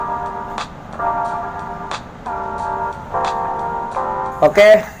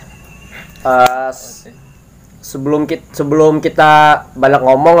Oke. Sebelum kita banyak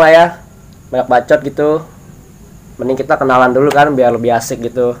ngomong lah ya, banyak bacot gitu, mending kita kenalan dulu kan biar lebih asik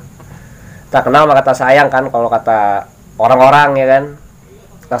gitu. Kita kenal sama kata sayang kan kalau kata orang-orang ya kan.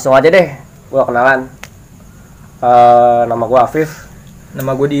 Langsung aja deh, gua kenalan. Nama gua Afif.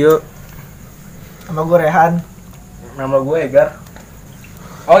 Nama gue Dio. Nama gue Rehan. Nama gue Egar.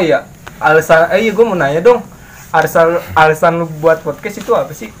 Oh iya, gue mau nanya dong. Alasan lu buat podcast itu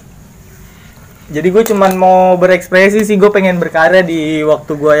apa sih? Jadi gue cuman mau berekspresi sih, gue pengen berkarya di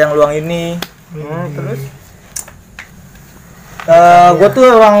waktu gue yang luang ini. Terus? Gue tuh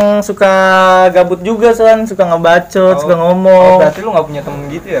orang suka gabut juga, suka ngebacot, suka ngomong. Berarti lu gak punya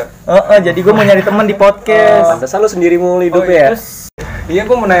temen gitu ya? Jadi gue mau nyari teman di podcast. Pantesan lu sendiri mulu hidup ya. Iya,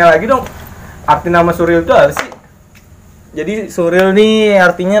 gue mau nanya lagi dong. Arti nama Suril itu apa sih? Jadi surreal nih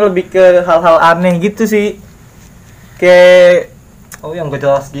artinya lebih ke hal-hal aneh gitu sih. Kayak yang gak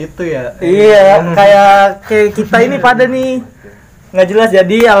jelas gitu ya? Iya, kayak kita ini pada nih nggak jelas.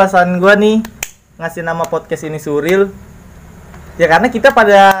 Jadi alasan gua nih ngasih nama podcast ini surreal ya karena kita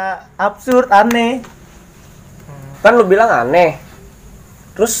pada absurd, aneh. Kan lu bilang aneh.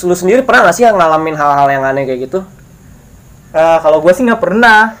 Terus lu sendiri pernah gak sih yang ngalamin hal-hal yang aneh kayak gitu? Kalau gua sih nggak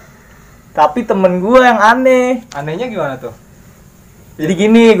pernah, tapi temen gua yang aneh. Anehnya gimana tuh? Jadi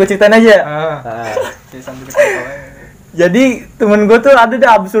gini, gue ceritain aja. Jadi temen gue tuh ada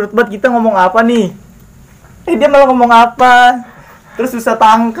absurd banget, kita ngomong apa nih, dia malah ngomong apa, terus susah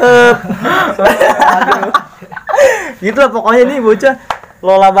tangkep. Gitu lah pokoknya nih bocah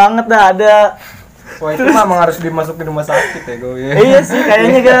lola banget dah ada. Wah itu memang harus dimasukin rumah sakit ya gue. Iya sih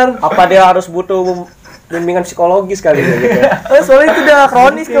kayaknya Gar. Apa dia harus butuh bimbingan psikologis kali ya gitu? Soalnya itu udah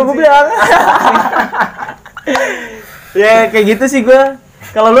kronis kalau gue bilang. Ya kayak gitu sih gue.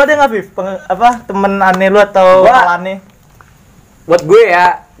 Kalau lu ada nggak, Viv? Temen aneh lu atau hal aneh? Buat gue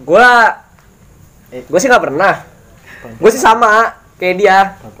ya, gue sih nggak pernah. Gue sih sama kayak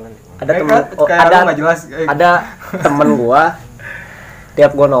dia. Ada temen, ada temen gue.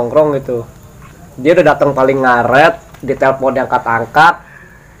 Tiap gue nongkrong gitu, dia udah datang paling ngaret, di telepon diangkat-angkat,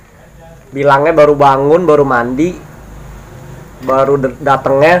 bilangnya baru bangun, baru mandi, baru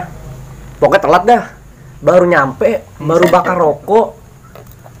datengnya, pokoknya telat dah. Baru nyampe, baru bakar rokok,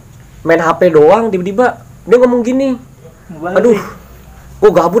 main HP doang, tiba-tiba dia ngomong gini, aduh,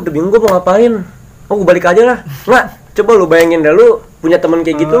 gue gabut, bingung gue mau ngapain, gue balik aja lah. Nggak, coba lu bayangin dah, lu punya teman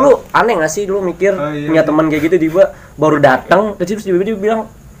kayak gitu, lu aneh nggak sih, lu mikir punya teman kayak gitu tiba baru datang, terus tiba-tiba bilang,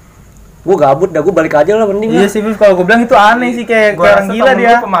 gue gabut dah, gue balik aja lah, mending. Iya sih, kalau gue bilang itu aneh sih, kayak orang gila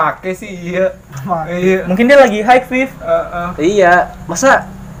dia. Pemakai sih, iya. Mungkin dia lagi high, Viv. Iya, masa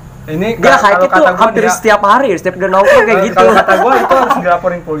ini dia high itu hampir setiap hari, setiap dia nongkrong kayak gitu. Kalau kata gue itu harus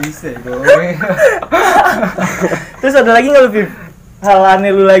dilaporin polisi gue. Terus ada lagi nggak lu, Viv? Hal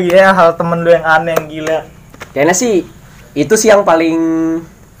aneh lu lagi ya, hal temen lu yang aneh, yang gila. Kayaknya sih itu sih yang paling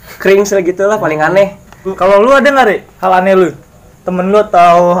cringe lah gitu lah, paling aneh. Kalau lu ada nggak, Re? Hal aneh lu? Temen lu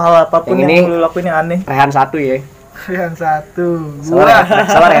atau hal apapun yang lu lakuin yang aneh? Rehan satu ya. Rehan satu.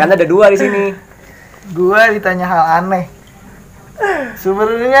 Salah Rehan ada dua di sini. Gua ditanya hal aneh.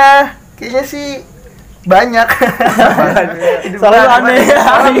 Sebenarnya kayaknya sih banyak. Selalu aneh.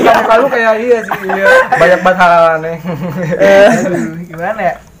 Kalau kayak iya sih, iya. Banyak banget hal aneh. Gimana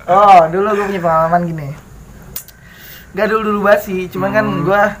ya? Oh, dulu gue punya pengalaman gini. Gak dulu banget sih, cuman kan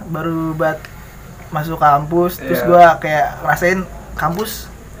gue baru masuk kampus, terus gue kayak ngerasain kampus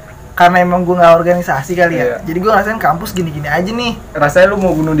karena emang gue nggak organisasi kali ya. Jadi gue ngerasain kampus gini-gini aja nih. Rasanya lu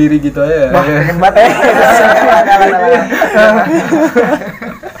mau bunuh diri gitu aja ya? Wah, pengen banget.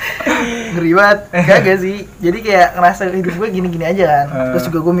 Ngeri banget. Kagak sih. Jadi kayak ngerasa hidup gue gini-gini aja kan. Terus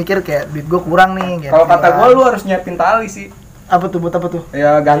juga gue mikir kayak duit gue kurang nih. Kalau kata gue lu harus nyiapin tali sih. Apa tuh? Buat apa tuh?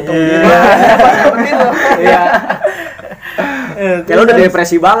 Ya gantung gitu. Iya. Kayak lu udah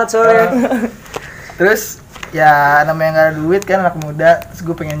depresi banget soalnya. Terus ya namanya nggak ada duit kan, anak muda, terus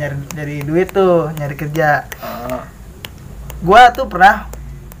gue pengen nyari duit tuh, nyari kerja. Gue tuh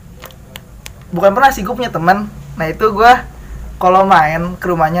bukan pernah sih, gue punya teman. Nah itu gue kalau main ke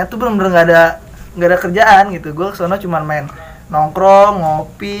rumahnya tuh bener-bener nggak ada kerjaan gitu. Gue kesana cuma main nongkrong,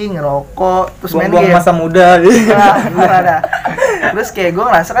 ngopi, ngerokok, terus main game. Masa muda gitu. Nah, ada. Terus kayak gue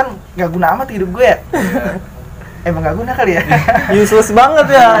ngerasa kan nggak guna amat hidup gue ya. Emang nggak guna kali ya. Useless banget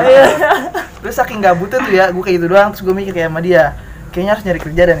ya. Terus saking gabutnya tuh ya, gue kayak gitu doang. Terus gue mikir kayak sama dia, kayaknya harus nyari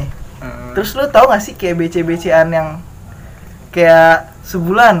kerja dah nih. Terus lu tau gak sih kayak BC-BC-an yang kayak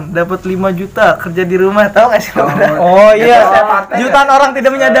sebulan dapat 5 juta kerja di rumah, tau gak sih? Oh iya, jutaan orang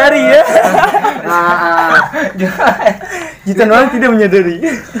tidak menyadari ya. Jutaan orang tidak menyadari.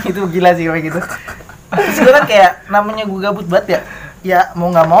 Itu gila sih kayak gitu. Terus gue kan kayak namanya gue gabut banget ya. ya mau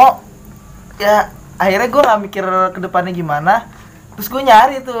nggak mau ya akhirnya gue nggak mikir ke depannya gimana, terus gue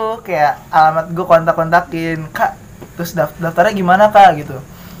nyari tuh kayak alamat, gue kontak-kontakin, kak terus daftarnya gimana kak gitu.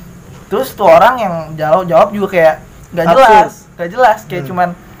 Terus tuh orang yang jawab juga kayak nggak jelas kayak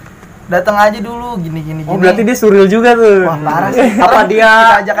cuman datang aja dulu gini. Oh berarti dia suril juga tuh. Wah parah sih. Apa dia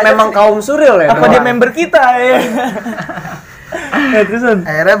memang kaum suril ya? Apa dia member kita ya? Terusan.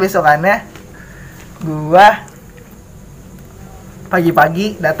 Akhirnya besokannya gua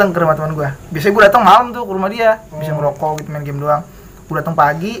pagi-pagi datang ke rumah teman gua. Biasanya gua datang malam tuh ke rumah dia, bisa ngerokok gitu, main game doang. Gua datang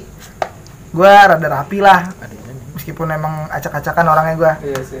pagi, gua rada rapi lah. Meskipun emang acak-acakan orangnya gua.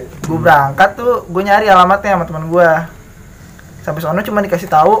 Iya sih. Gua berangkat tuh, gua nyari alamatnya sama teman gua. Sampai sono cuma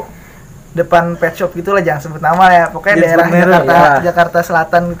dikasih tahu depan pet shop gitu lah, jangan sebut nama ya. Pokoknya daerah Jakarta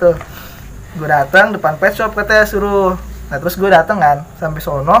Selatan gitu. Gua datang depan pet shop katanya suruh. Nah, terus gua datang kan sampai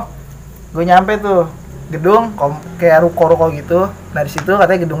sono. Gua nyampe tuh gedung kayak ruko-ruko gitu. Nah di situ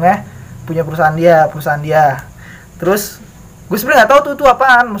katanya gedungnya punya perusahaan dia. Terus gue sebenarnya nggak tahu tuh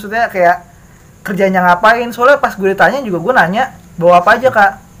apaan, maksudnya kayak kerjanya ngapain. Soalnya pas gue ditanya juga gue nanya bawa apa aja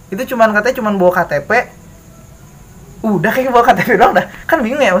kak. Itu katanya cuman bawa KTP. Udah kayak bawa KTP doang dah. Kan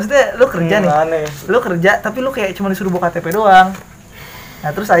bingung ya, maksudnya lu kerja nih. Aneh. Lu kerja tapi lu kayak cuma disuruh bawa KTP doang. Nah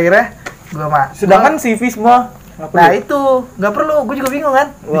terus akhirnya gue Sedangkan CV semua. Nah itu nggak perlu, gue juga bingung kan.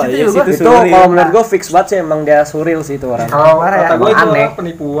 Wah, di iya situ juga itu gua. kalau menurut gue fix banget sih, emang dia suril sih itu orang. Kalau Parah ya. kata gue itu Aneh.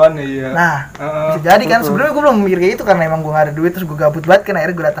 penipuan ya. Iya. Nah, bisa jadi kan. Sebenarnya gue belum mikir kayak itu karena emang gue gak ada duit, terus gue gabut banget kan,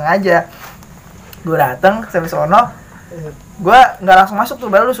 akhirnya gue datang aja. Gue datang sampai sono, gue nggak langsung masuk tuh,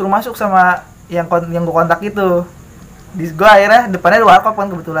 baru lu suruh masuk sama yang gue kontak itu. Gue akhirnya depannya di warkop kan,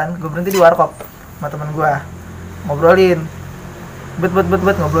 kebetulan gue berhenti di warkop sama temen gue, ngobrolin, bet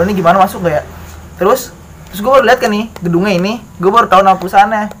ngobrolin gimana masuk gak ya. Terus gue baru lihat kan nih gedungnya ini, gue baru tahu nama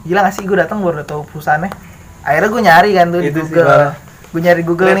perusahaannya. Gila gak sih, gue datang baru tahu perusahaannya. Akhirnya gue nyari kan tuh di Itu sih, Google. Gue nyari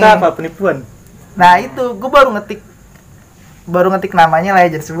Google nih. Ternyata apa penipuan? Nah itu gue baru ngetik namanya lah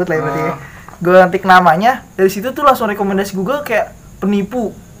ya, jadi sebut lah ya berarti. Gue ngetik namanya, dari situ tuh langsung rekomendasi Google kayak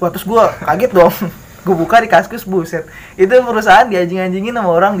penipu. Wah terus gue kaget dong. Gue buka di Kaskus, buset. Itu perusahaan dianjing-anjingin sama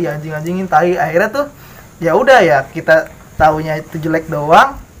orang, dianjing-anjingin tai. Akhirnya tuh ya udah ya, kita taunya itu jelek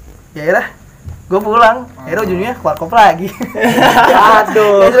doang. Ya udah, gue pulang. Akhirnya ujungnya keluar kop lagi.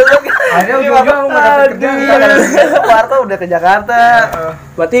 Aduh. Akhirnya ujung-ujung lu mau dapet kerja. Keluar kop udah ke Jakarta.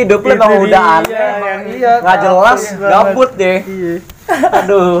 Berarti hidup lu emang Itu udah dia, aneh, Iya, nggak jelas, banget. gabut deh. Iya.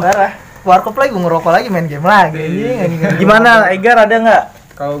 Aduh. Parah. Keluar kop lagi, gue ngerokok lagi, main game lagi. Anjing. Gimana, Egar ada nggak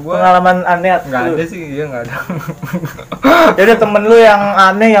Kalau gua pengalaman aneh? nggak ada sih, iya nggak ada. Ya udah temen lu yang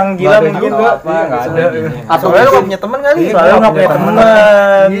aneh, yang gila Nggak ada mungkin. juga. Iya, nggak ada. Atau Soalnya lu gak mungkin punya temen kali. Iya. Soalnya nggak punya temen.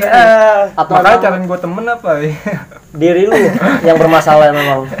 temen. Iya. atau Makanya emang cariin gua temen apa ya? diri lu yang bermasalah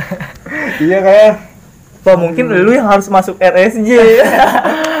memang. Iya kayak. Wah mungkin lu yang harus masuk RSJ.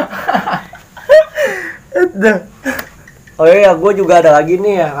 Udah. Oh iya, gue juga ada lagi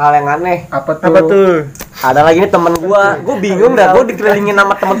nih ya, hal yang aneh. Apa tuh? Apa tuh? Ada lagi nih temen gue bingung dah, gue dikelilingin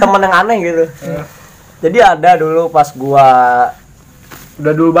sama teman-teman yang aneh gitu. Jadi ada dulu pas gue,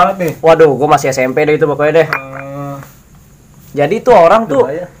 Udah dulu banget nih. waduh, gue masih SMP deh itu pokoknya deh. Jadi tuh orang tuh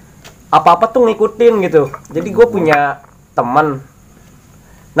Bahaya. apa-apa tuh ngikutin gitu. Jadi gue punya teman.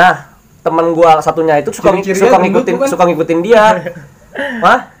 Nah, temen gue satunya itu suka Ciri-cirinya gendut bukan? ngikutin dia.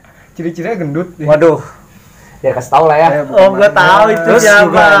 Hah? Ciri-cirinya gendut. Waduh. Ya kasih tau lah ya. Oh gua tahu itu Terus siapa.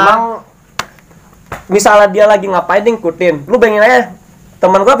 juga emang misalnya dia lagi ngapain dia ngikutin. Lu bayangin aja,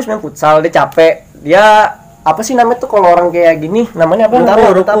 teman gua habis main futsal, dia capek. Dia apa sih namanya tuh kalau orang kayak gini? Namanya apa?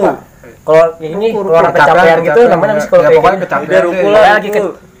 Ruku. Kalau ini kalau orang kecapean gitu namanya habis kalau Ya, kayak pokoknya gini. kecapean Dia deh. ruku lah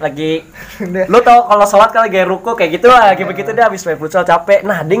lagi lu tau kalau sholat kan lagi ruku kayak gitu lah, kayak begitu dia habis main futsal capek.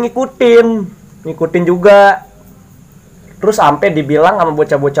 Nah, dia ngikutin juga. Terus sampai dibilang sama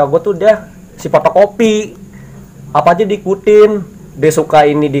bocah-bocah gua tuh dia si fotokopi. Apa aja diikutin, dia suka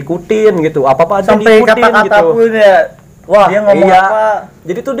ini diikutin gitu, apa-apa aja Sampai diikutin kata-kata gitu. pun ya. Wah, dia ngomong iya. apa?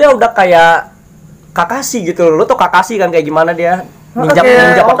 Jadi tuh dia udah kayak Kakashi gitu. Lu tuh Kakashi kan kayak gimana dia? Ninja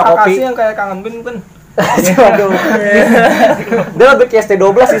kayak- fotokopi. Kakak yang kayak kangen Ben kan. Waduh. Dia lebih kayak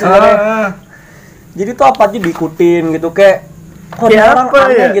ST12 sih sebenarnya. Jadi tuh apa aja diikutin gitu kayak dia orang Kayak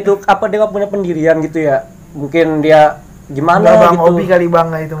apa aneh ya? gitu. Apa dia nggak punya pendirian gitu ya? Mungkin dia gimana Bang gitu. hobi kali bang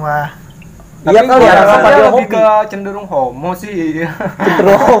itu mah. Iya kali ya, apa dia lebih hobi. ke cenderung homo sih.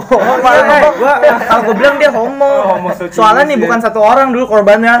 Terus. Gua kalau gua bilang dia homo. Homoseksual Soalnya nih sih. bukan satu orang dulu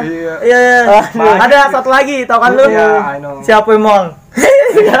korbannya. Iya. Iya. Aduh. Ada satu lagi, tau kan lu? Iya, I know. Siapa emang?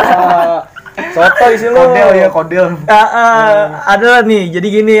 Soto isi lu. Kodel. Ada lah nih. Jadi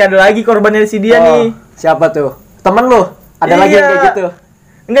gini, ada lagi korbannya si dia nih. Siapa tuh? Temen lu? Ada lagi yang Iya. kayak gitu?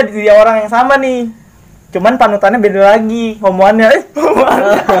 Enggak, dia orang yang sama nih. Cuman panutannya beda lagi, homoannya.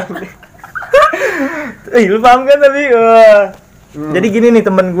 Lu paham kan tapi? Jadi gini nih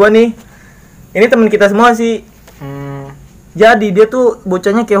teman gua nih. Ini teman kita semua sih. Jadi dia tuh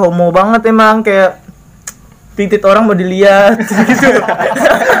bocahnya kayak homo banget emang, kayak titit orang mau dilihat gitu.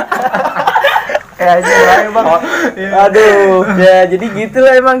 Kayak aja lah bang. Aduh, ya jadi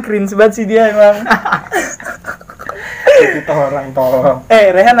gitulah emang, cringe banget sih dia emang. Kita orang tolong.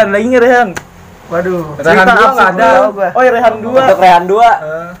 Rehan ada lagi nggak Rehan? Waduh. Rehan Cerita 2 nggak absurd ada. lu. Oh ya Rehan 2. Untuk Rehan 2.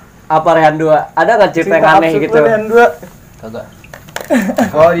 Apa Rehan 2? Ada nggak cerita yang aneh absurd gitu? lu, Rehan 2. Kagak.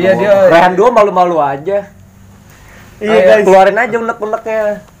 Oh iya dia. Rehan 2 malu-malu aja. Iya guys. Keluarin aja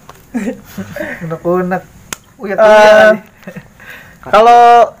unek-uneknya. Unek-unek. Eh,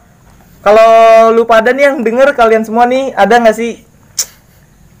 Kalau lu pada nih yang denger, kalian semua nih ada nggak sih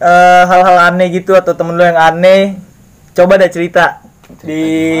hal-hal aneh gitu atau temen lu yang aneh? Coba dah cerita di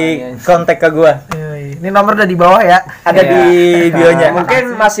kontak ke gua. Ini nomor udah di bawah ya. Ada di bionya.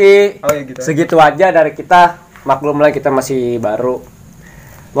 Mungkin masih Oh iya gitu. segitu aja dari kita. Maklum lah kita masih baru.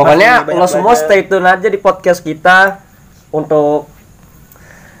 Pokoknya Masih banyak lo semua belajar. stay tune aja di podcast kita untuk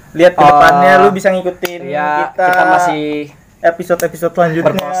Lihat ke depannya lu bisa ngikutin ya kita masih episode-episode selanjutnya.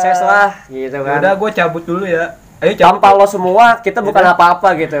 berproses lah gitu kan. Udah gue cabut dulu ya. Ayo cabut. Tanpa lo semua kita bukan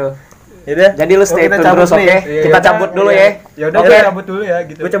apa-apa gitu. Yaudah, Jadi lu stay kita tune cabut terus, nih. oke? Iya, Kita iya. cabut dulu Iya. ya. Ya udah Oke. gue cabut dulu ya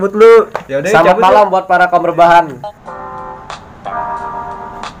gitu. gua cabut dulu. Ya udah Selamat cabut. malam buat para kaum berbahan.